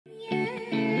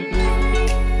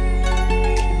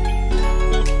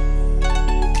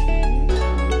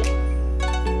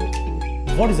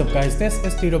What is up guys, this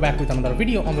is Tito back with another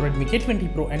video on the Redmi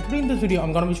K20 Pro, and today in this video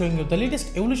I'm going to be showing you the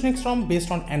latest EvolutionX ROM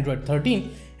based on Android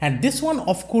 13, and this one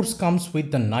of course comes with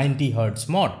the 90Hz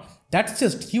mod. That's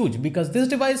just huge because this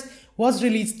device was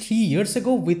released 3 years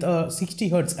ago with a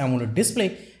 60Hz AMOLED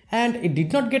display and it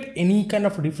did not get any kind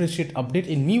of refresh rate update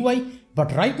in MIUI,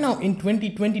 but right now in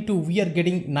 2022 we are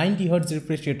getting 90Hz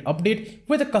refresh rate update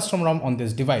with a custom ROM on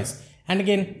this device, and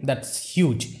again that's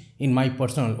huge in my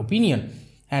personal opinion.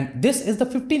 And this is the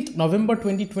 15th November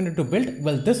 2022 build.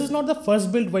 Well, this is not the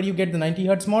first build where you get the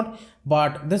 90Hz mod,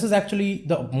 but this is actually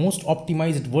the most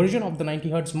optimized version of the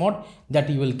 90Hz mod that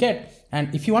you will get.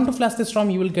 And if you want to flash this ROM,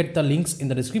 you will get the links in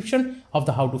the description of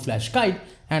the how to flash guide.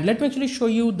 And let me actually show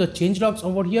you the changelogs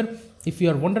over here. If you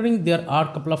are wondering, there are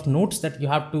a couple of notes that you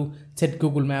have to set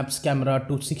Google Maps camera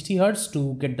to 60Hz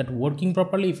to get that working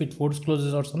properly if it force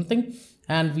closes or something.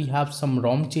 And we have some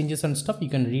ROM changes and stuff. You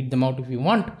can read them out if you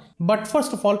want. But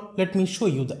first of all, let me show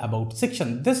you the about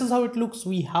section. This is how it looks.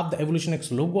 We have the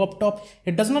EvolutionX logo up top.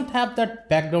 It does not have that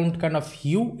background kind of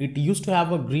hue. It used to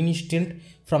have a greenish tint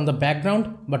from the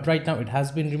background, but right now it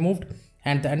has been removed.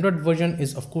 And the Android version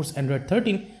is of course Android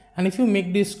 13. And if you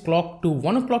make this clock to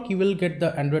 1 o'clock, you will get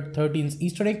the Android 13's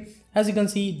Easter egg. As you can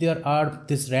see, there are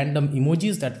these random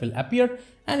emojis that will appear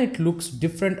and it looks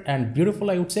different and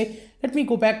beautiful, I would say. Let me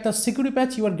go back. The security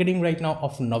patch you are getting right now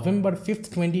of November 5th,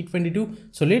 2022.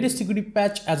 So latest security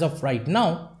patch as of right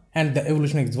now. And the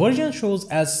EvolutionX version shows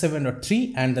as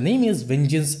 7.3 and the name is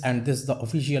Vengeance, and this is the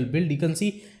official build you can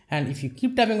see. And if you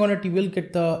keep tapping on it, you will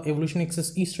get the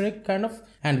EvolutionX's Easter egg kind of.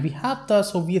 And we have the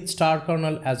Soviet Star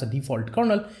kernel as a default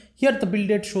kernel. Here the build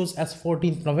date shows as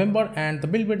 14th November and the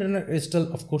build maintainer is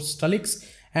still of course Stulix,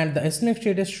 and the SNX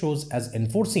status shows as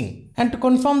enforcing. And to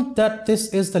confirm that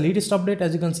this is the latest update,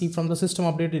 as you can see from the system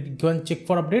update, you can check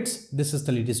for updates. This is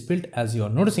the latest build as you are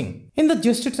noticing. In the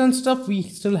gestures and stuff, we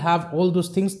still have all those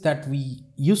things that we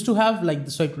used to have, like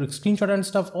the swipe to screenshot and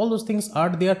stuff. All those things are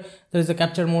there. There is a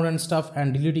capture mode and stuff,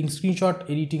 and deleting screenshot,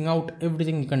 editing out,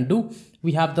 everything you can do.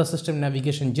 We have the system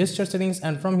navigation gesture settings,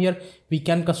 and from here we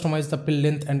can customize the pill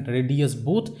length and radius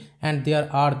both, and there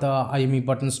are the IME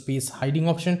button space hiding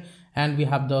option, and we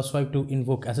have the swipe to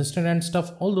invoke assistant and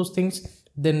stuff, all those things.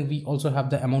 Then we also have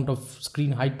the amount of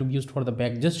screen height to be used for the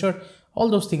back gesture. All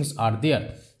those things are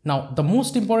there. Now the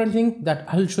most important thing that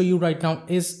I'll show you right now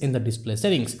is in the display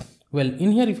settings. Well,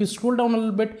 in here if you scroll down a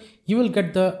little bit, you will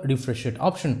get the refresh rate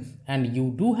option, and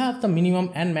you do have the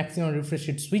minimum and maximum refresh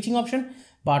rate switching option,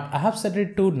 but I have set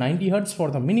it to 90Hz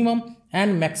for the minimum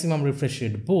and maximum refresh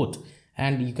rate both.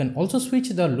 And you can also switch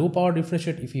the low power refresh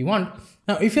rate if you want.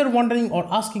 Now, if you're wondering or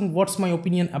asking what's my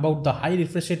opinion about the high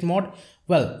refresh rate mod,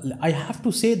 well, I have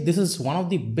to say this is one of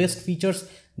the best features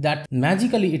that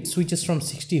magically it switches from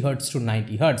 60Hz to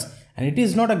 90Hz. And it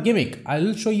is not a gimmick. I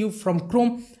will show you from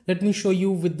Chrome. Let me show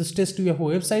you with this test2FO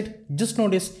website. Just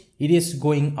notice it is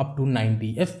going up to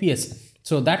 90 FPS.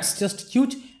 So that's just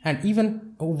huge. And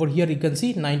even over here you can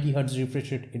see 90Hz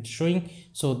refresh rate it's showing.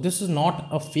 So this is not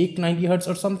a fake 90Hz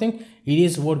or something. It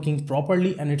is working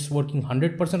properly and it's working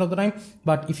 100% of the time.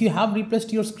 But if you have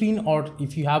replaced your screen or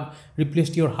if you have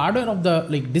replaced your hardware of the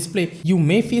display, you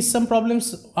may face some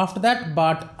problems after that.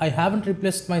 But I haven't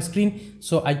replaced my screen,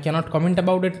 so I cannot comment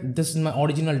about it. This is my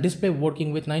original display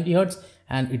working with 90Hz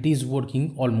and it is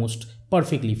working almost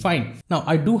perfectly fine. Now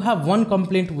I do have one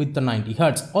complaint with the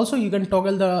 90Hz. Also, you can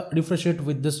toggle the refresh rate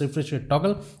with this refresh rate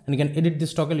toggle, and you can edit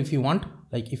this toggle if you want.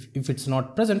 Like if it's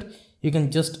not present, you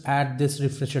can just add this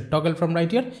refresh rate toggle from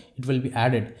right here. It will be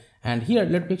added. And here,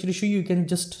 let me actually show you. You can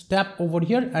just tap over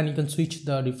here and you can switch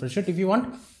the refresh rate if you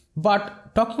want.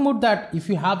 But talking about that, if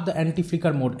you have the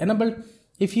anti-flicker mode enabled,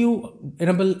 if you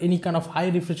enable any kind of high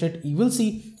refresh rate, you will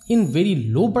see in very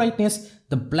low brightness,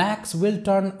 the blacks will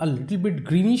turn a little bit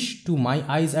greenish to my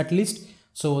eyes at least.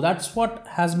 So that's what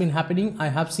has been happening. I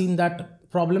have seen that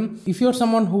problem. If you're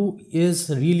someone who is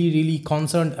really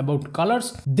concerned about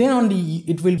colors, then only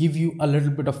it will give you a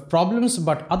little bit of problems.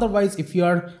 But otherwise, if you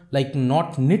are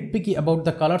not nitpicky about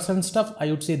the colors and stuff, I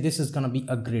would say this is gonna be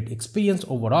a great experience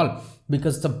overall,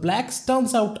 because the blacks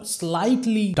turns out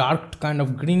slightly dark kind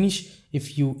of greenish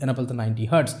if you enable the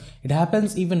 90Hz. It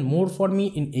happens even more for me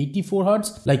in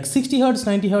 84Hz, like 60Hz,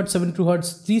 90Hz,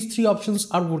 72Hz. These three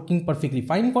options are working perfectly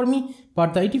fine for me,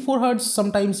 but the 84Hz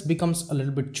sometimes becomes a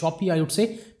little bit choppy, I would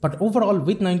say. But overall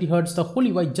with 90Hz, the whole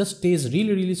UI just stays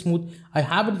really smooth. I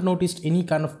haven't noticed any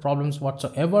kind of problems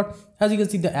whatsoever. As you can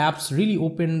see, the apps really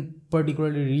open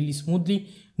particularly really smoothly.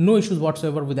 No issues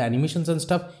whatsoever with the animations and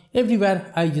stuff.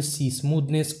 Everywhere I just see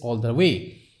smoothness all the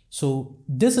way. So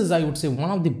this is, I would say,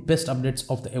 one of the best updates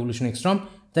of the EvolutionX ROM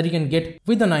that you can get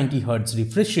with the 90Hz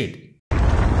refresh rate.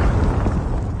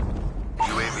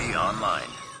 UAV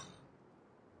online.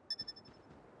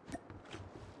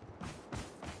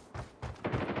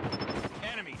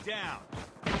 down.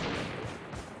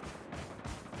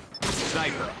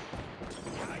 Sniper.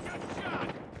 I got shot.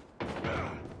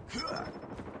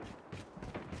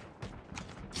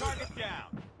 Target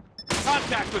down.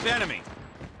 Contact with enemy.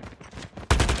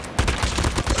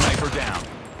 Sniper down.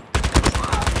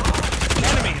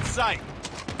 Enemy in sight.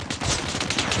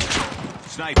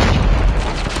 Sniper.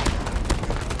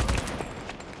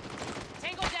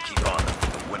 Tango down. Keep on them.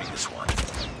 We're winning this one.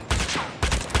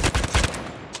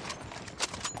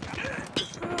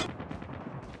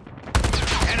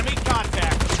 Enemy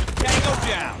contact. Tango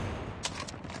down.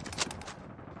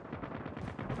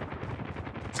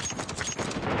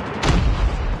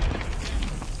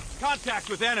 Contact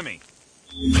with enemy.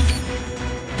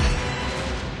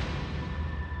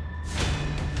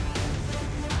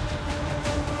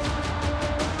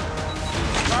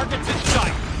 Targets in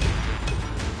sight.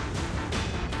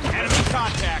 Enemy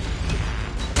contact.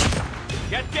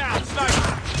 Get down,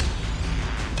 sniper.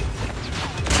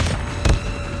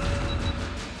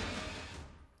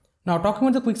 Now talking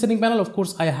about the quick setting panel, of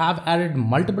course, I have added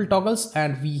multiple toggles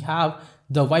and we have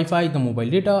the Wi-Fi, the mobile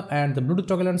data and the Bluetooth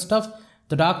toggle and stuff,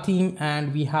 the dark theme,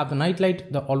 and we have the night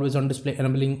light. The always on display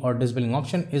enabling or disabling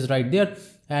option is right there.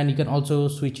 And you can also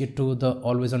switch it to the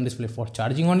always on display for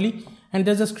charging only. And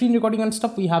there's a screen recording and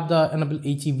stuff. We have the enable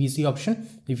HEVC option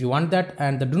if you want that.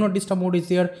 And the do not disturb mode is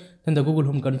there. Then the Google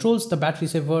Home controls, the battery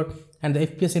saver, and the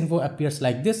FPS info appears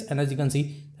like this. And as you can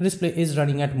see, the display is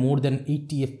running at more than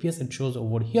 80 FPS. It shows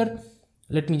over here.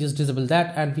 Let me just disable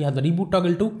that. And we have the reboot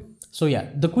toggle too. So yeah,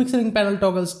 the quick setting panel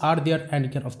toggles are there and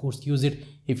you can of course use it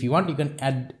if you want. You can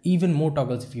add even more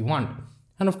toggles if you want.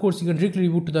 And of course, you can directly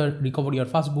reboot to the recovery or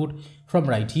fast boot from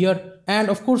right here. And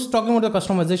of course, talking about the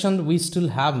customization, we still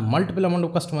have multiple amount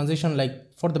of customization.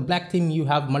 Like for the black theme, you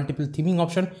have multiple theming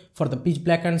option for the pitch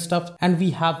black and stuff. And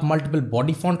we have multiple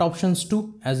body font options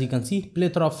too. As you can see,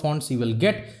 plethora of fonts you will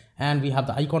get. And we have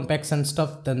the icon packs and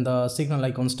stuff, then the signal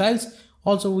icon styles.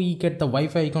 Also, we get the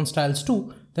Wi-Fi icon styles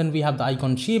too. Then we have the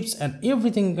icon shapes and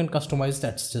everything you can customize.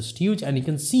 That's just huge. And you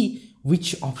can see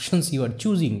which options you are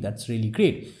choosing. That's really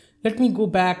great. Let me go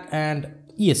back and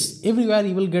yes, everywhere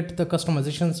you will get the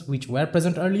customizations which were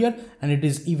present earlier, and it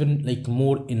is even like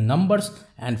more in numbers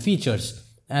and features.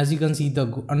 As you can see,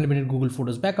 the unlimited Google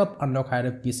Photos backup, unlock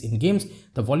higher FPS in games,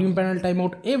 the volume panel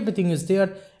timeout, everything is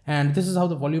there. And this is how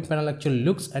the volume panel actually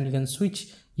looks, and you can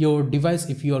switch your device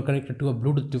if you are connected to a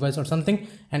Bluetooth device or something.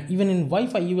 And even in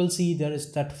Wi-Fi, you will see there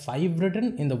is that 5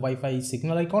 written in the Wi-Fi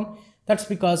signal icon. That's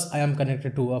because I am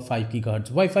connected to a 5 GHz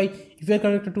Wi-Fi. If you are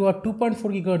connected to a 2.4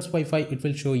 GHz Wi-Fi, it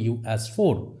will show you as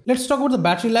 4. Let's talk about the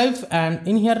battery life. And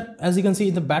in here, as you can see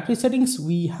in the battery settings,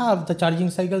 we have the charging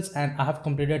cycles, and I have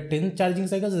completed 10 charging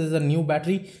cycles. This is a new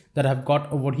battery that I have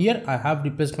got over here. I have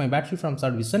replaced my battery from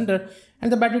service center,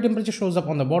 and the battery temperature shows up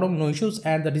on the bottom, no issues.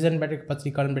 And the design battery capacity,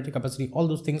 current battery capacity, all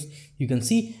those things you can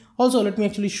see. Also, let me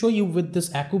actually show you with this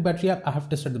Accu battery app. I have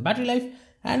tested the battery life.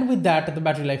 And with that, the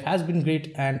battery life has been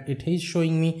great, and it is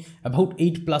showing me about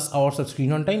 8+ hours of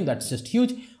screen on time. That's just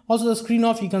huge. Also, the screen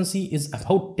off you can see is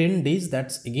about 10 days.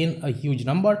 That's again a huge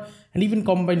number. And even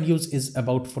combined use is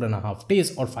about 4.5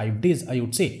 days or 5 days, I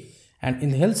would say. And in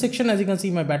the health section, as you can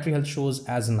see, my battery health shows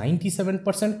as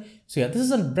 97%. So yeah, this is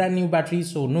a brand new battery,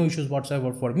 so no issues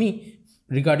whatsoever for me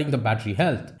regarding the battery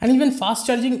health. And even fast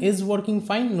charging is working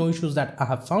fine. No issues that I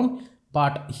have found.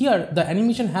 But here the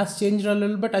animation has changed a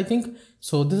little bit, I think.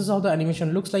 So this is how the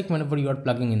animation looks like whenever you are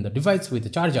plugging in the device with the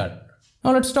charger.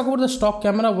 Now let's talk about the stock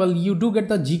camera. Well, you do get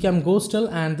the Gcam Go still,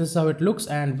 and this is how it looks.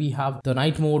 And we have the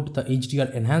night mode, the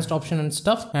HDR enhanced option and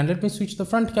stuff. And let me switch the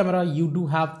front camera. You do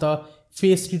have the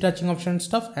face retouching option and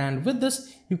stuff. And with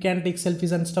this, you can take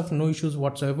selfies and stuff, no issues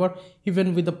whatsoever.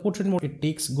 Even with the portrait mode, it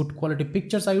takes good quality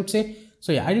pictures, I would say.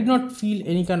 So yeah, I did not feel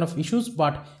any kind of issues,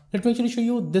 but let me actually show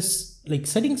you this like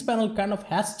settings panel kind of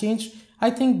has changed. I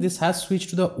think this has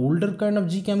switched to the older kind of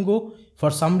Gcam Go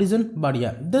for some reason, but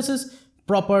yeah, this is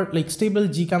proper like stable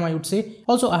Gcam, I would say.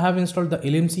 Also, I have installed the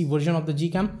LMC version of the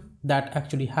Gcam that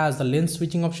actually has the lens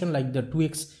switching option, like the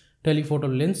 2x telephoto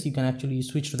lens. You can actually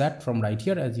switch to that from right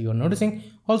here, as you are noticing.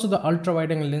 Also, the ultra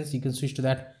wide angle lens, you can switch to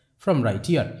that from right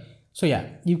here. So yeah,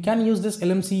 you can use this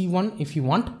LMC one if you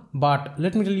want, but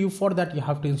let me tell you, for that you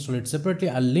have to install it separately.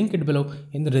 I'll link it below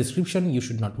in the description. You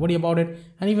should not worry about it.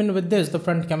 And even with this, the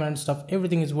front camera and stuff,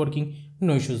 everything is working.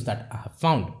 No issues that I have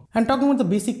found. And talking about the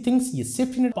basic things, yes,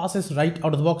 Safetynet passes right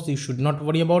out of the box. So you should not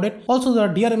worry about it. Also, the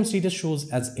DRM status shows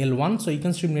as L1, so you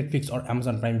can stream Netflix or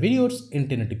Amazon Prime videos in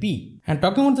 1080p. And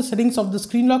talking about the settings of the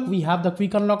screen lock, we have the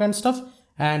quick unlock and stuff.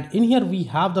 And in here we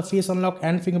have the face unlock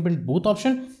and fingerprint both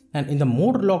option. And in the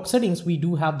mode lock settings, we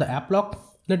do have the app lock.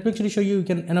 Let me actually show you, you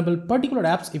can enable particular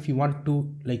apps if you want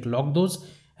to like lock those.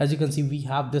 As you can see, we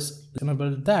have this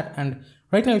enabled that, and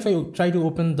right now if I try to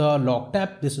open the lock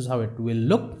tab, this is how it will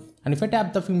look. And if I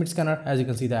tap the fingerprint scanner, as you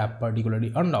can see, the app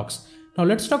particularly unlocks. Now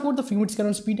let's talk about the fingerprint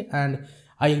scanner speed, and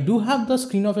I do have the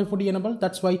screen of FOD enabled.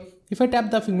 That's why if I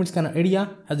tap the fingerprint scanner area,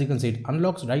 as you can see, it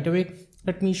unlocks right away.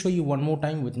 Let me show you one more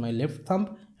time with my left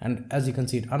thumb, and as you can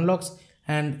see, it unlocks.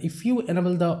 And if you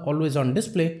enable the always on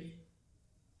display,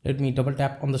 let me double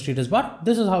tap on the status bar.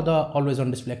 This is how the always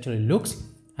on display actually looks.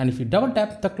 And if you double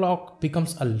tap, the clock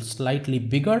becomes a slightly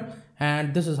bigger,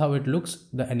 and this is how it looks,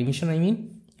 the animation I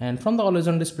mean. And from the always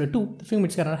on display too, the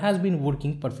fingerprint scanner has been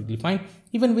working perfectly fine,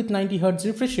 even with 90 Hz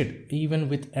refresh rate, even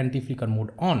with anti-flicker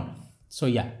mode on. So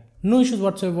yeah, no issues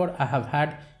whatsoever I have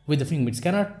had with the fingerprint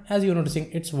scanner. As you're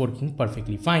noticing, it's working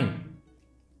perfectly fine.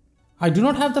 I do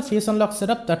not have the face unlock set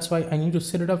up, that's why I need to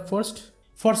set it up first.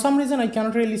 For some reason, I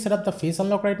cannot really set up the face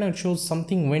unlock right now. It shows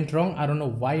something went wrong. I don't know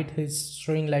why it is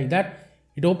showing like that.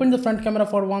 It opened the front camera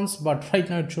for once, but right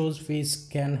now it shows face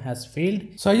scan has failed.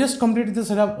 So I just completed the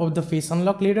setup of the face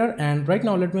unlock later, and right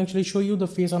now let me actually show you the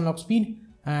face unlock speed.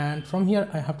 And from here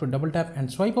I have to double tap and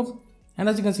swipe up, and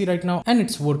as you can see right now, and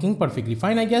it's working perfectly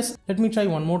fine, I guess. Let me try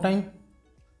one more time.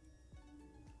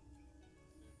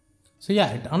 So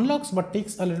yeah, it unlocks but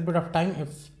takes a little bit of time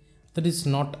if that is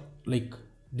not like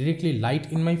directly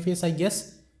light in my face, I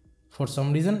guess. For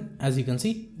some reason, as you can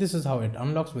see, this is how it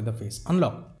unlocks with the face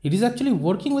unlock. It is actually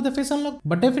working with the face unlock,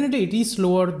 but definitely it is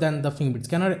slower than the fingerprint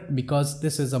scanner because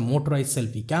this is a motorized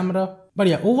selfie camera. But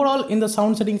yeah, overall in the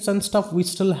sound settings and stuff, we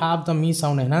still have the Mi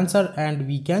sound enhancer, and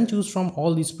we can choose from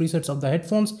all these presets of the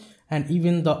headphones, and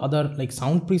even the other like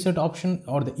sound preset option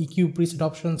or the EQ preset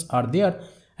options are there.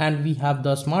 And we have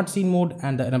the smart scene mode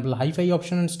and the enable hi-fi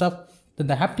option and stuff. Then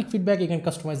the haptic feedback, you can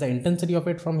customize the intensity of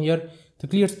it from here. The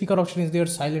clear speaker option is there,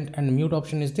 silent and mute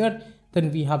option is there.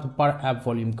 Then we have the per app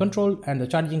volume control and the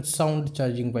charging sound,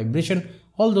 charging vibration.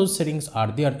 All those settings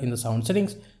are there in the sound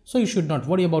settings, so you should not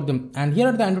worry about them. And here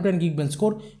are the Android 10 Geekbench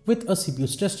score with a CPU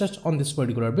stress test on this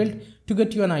particular build to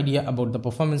get you an idea about the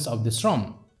performance of this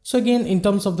ROM. So again, in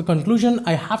terms of the conclusion,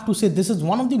 I have to say this is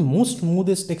one of the most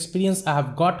smoothest experience I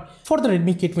have got for the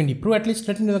Redmi K20 Pro. At least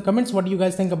let me know in the comments what do you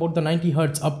guys think about the 90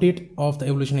 Hz update of the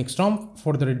EvolutionX ROM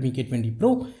for the Redmi K20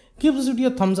 Pro. Give this video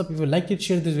a thumbs up if you liked it,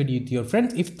 share this video with your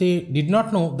friends if they did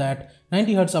not know that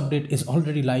 90 Hz update is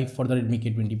already live for the Redmi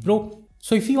K20 Pro.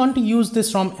 So if you want to use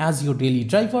this ROM as your daily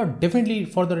driver, definitely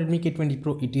for the Redmi K20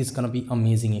 Pro, it is gonna be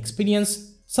amazing experience.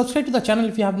 Subscribe to the channel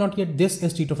if you have not yet. This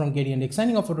is Tito from K20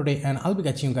 signing off for today, and I'll be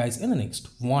catching you guys in the next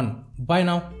one. Bye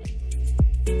now.